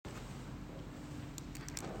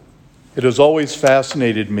It has always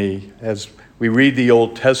fascinated me as we read the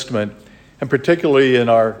Old Testament, and particularly in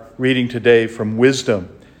our reading today from Wisdom,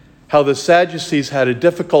 how the Sadducees had a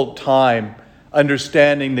difficult time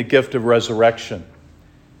understanding the gift of resurrection.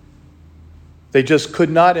 They just could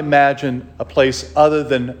not imagine a place other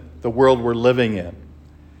than the world we're living in.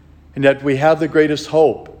 And yet we have the greatest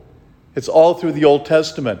hope. It's all through the Old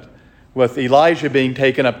Testament, with Elijah being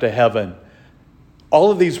taken up to heaven.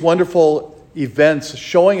 All of these wonderful events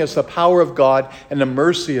showing us the power of God and the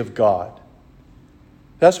mercy of God.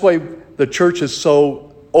 That's why the church is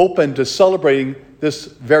so open to celebrating this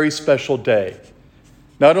very special day.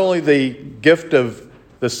 Not only the gift of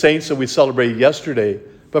the saints that we celebrated yesterday,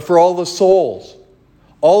 but for all the souls,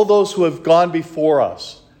 all those who have gone before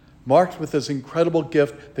us, marked with this incredible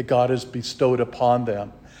gift that God has bestowed upon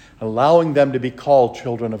them, allowing them to be called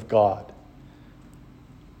children of God.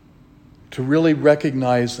 To really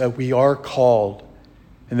recognize that we are called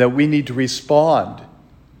and that we need to respond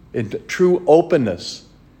in true openness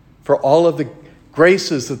for all of the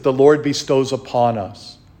graces that the Lord bestows upon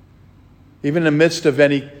us. Even in the midst of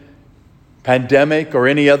any pandemic or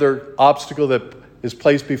any other obstacle that is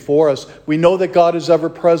placed before us, we know that God is ever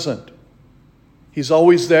present. He's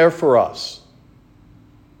always there for us.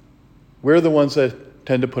 We're the ones that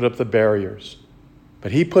tend to put up the barriers.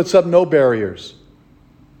 But He puts up no barriers.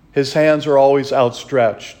 His hands are always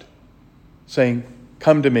outstretched, saying,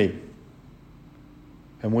 "Come to me."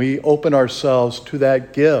 And we open ourselves to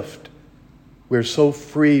that gift. We're so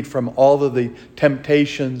freed from all of the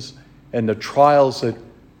temptations and the trials that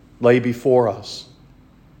lay before us.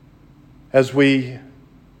 As we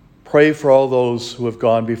pray for all those who have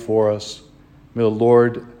gone before us, may the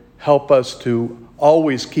Lord help us to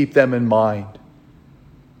always keep them in mind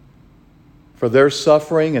for their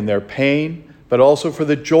suffering and their pain, but also for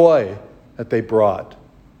the joy that they brought,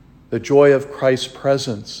 the joy of Christ's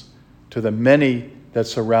presence to the many that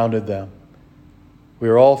surrounded them. We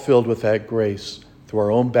are all filled with that grace through our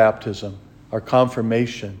own baptism, our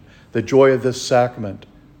confirmation, the joy of this sacrament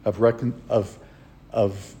of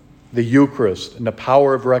the Eucharist and the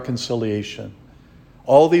power of reconciliation.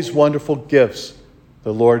 All these wonderful gifts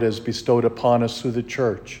the Lord has bestowed upon us through the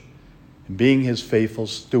church, and being His faithful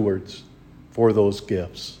stewards for those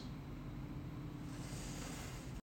gifts.